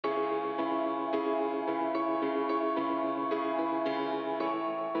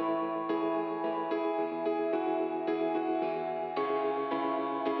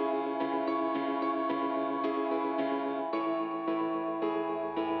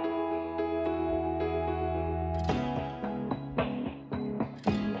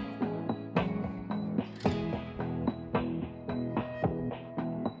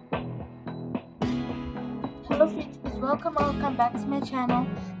welcome back to my channel.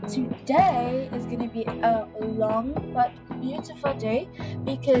 Today is gonna be a long but beautiful day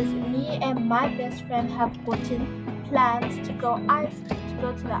because me and my best friend have gotten plans to go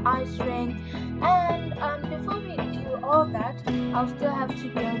to the ice rink. And before we do all that, I'll still have to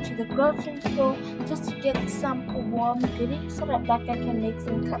go to the grocery store just to get some warm goodies so that I can make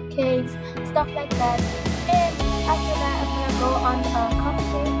some cupcakes, stuff like that. And after that, I'm gonna go on a coffee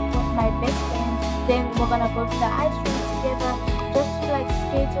date with my best friend. Then we're gonna go to the ice rink together just to like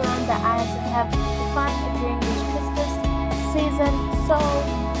skate around the ice and have fun during this Christmas season. So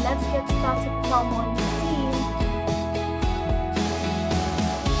let's get started with our morning routine.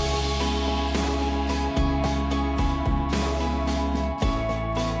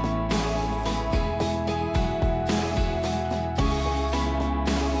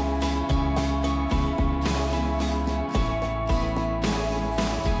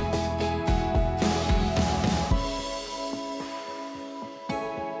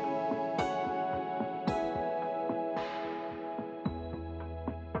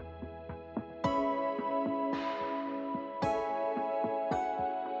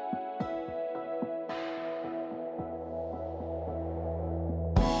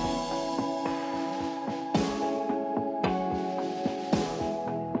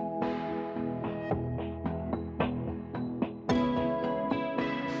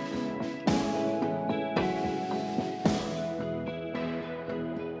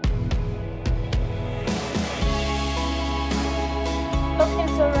 Okay,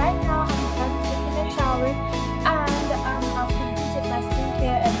 so right now I'm done taking a shower and I've completed my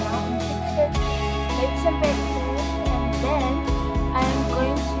skincare and now I'm fixing to make some breakfast, and then I'm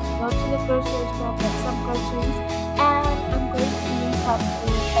going to go to the grocery store, get some groceries, and I'm going to meet up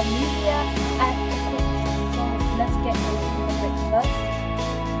with Amelia at the coffee shop. So let's get ready for the breakfast.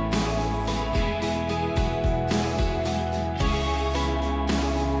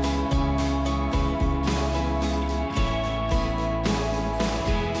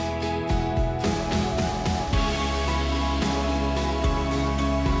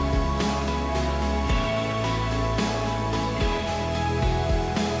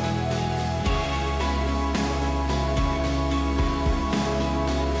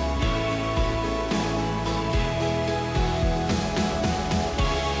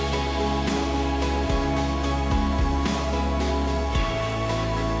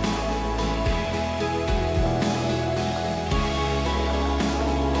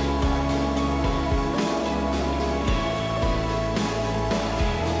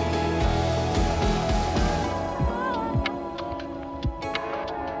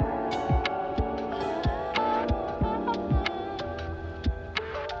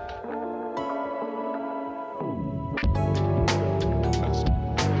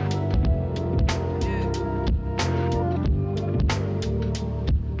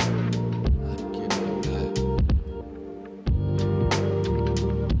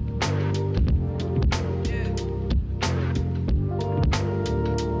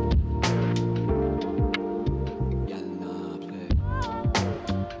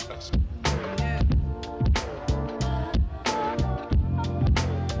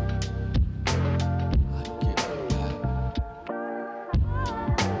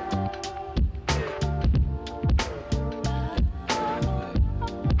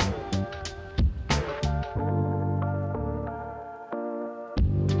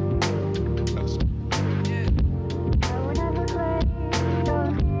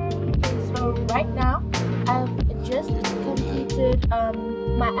 Right now, I've just completed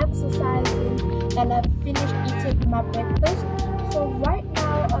my exercising and I've finished eating my breakfast. So right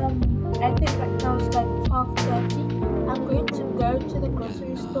now, I think right now it's like 12:30. I'm going to go to the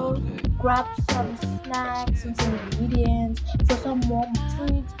grocery store, grab some snacks and some ingredients for some warm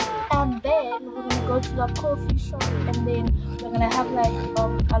food, and then we're gonna go to the coffee shop, and then we're gonna have like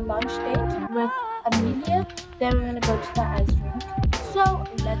a lunch date with Amelia. Then we're gonna go to the ice rink. So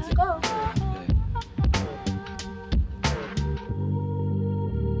let's go.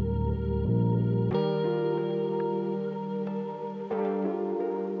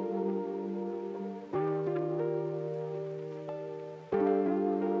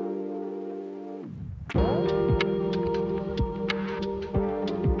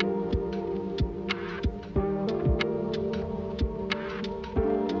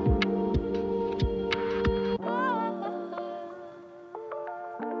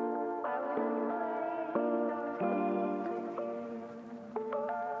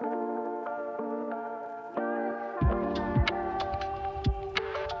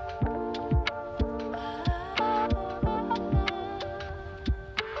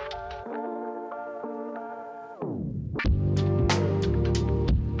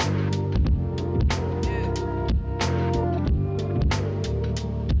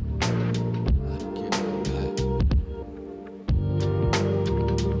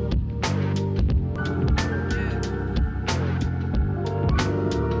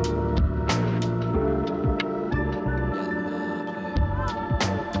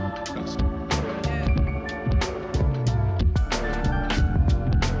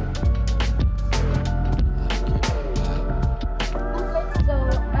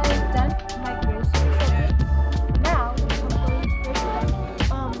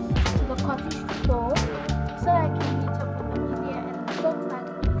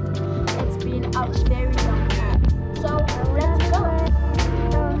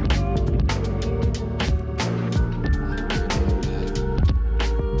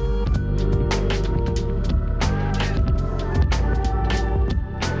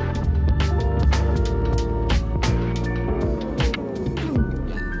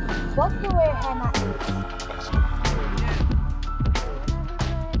 wonder where Hannah is.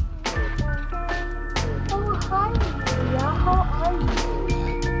 Oh, hi, Leah. How are you?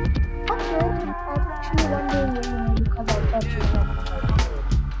 I'm good. I was actually wondering your name because I thought you were.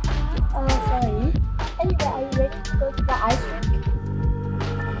 Oh, sorry. Anyway, are you ready to go to the ice rink?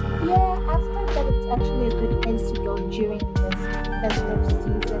 Yeah, I've heard that it's actually a good place to go during this festive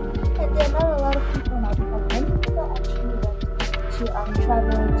season. And there are not a lot of people in Africa. Many people actually went to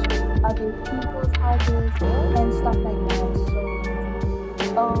travel to other people's houses and stuff like that.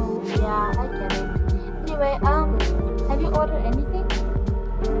 So, oh yeah, I get it. Anyway, have you ordered anything?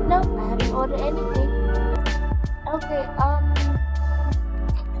 No, I haven't ordered anything. Okay, I'm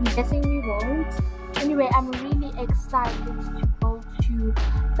guessing we won't. Anyway, I'm really excited to go to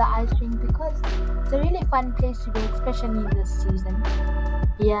the ice rink because it's a really fun place to be, especially this season.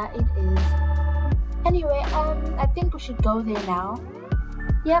 Yeah, it is. Anyway, I think we should go there now.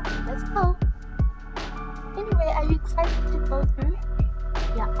 Yep, let's go. Anyway, are you excited to go through?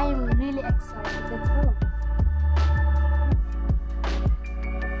 Yeah, I am really excited. Let's go.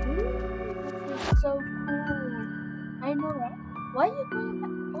 Ooh, this is so cool. I know, right? Why are you going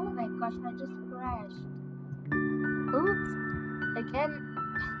back? Oh my gosh, I just crashed. Oops. Again.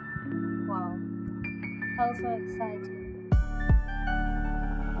 Wow. I was so excited.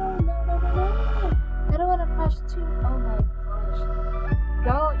 Oh no. I don't want to crash too. Oh my gosh.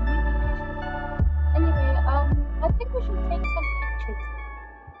 Girl,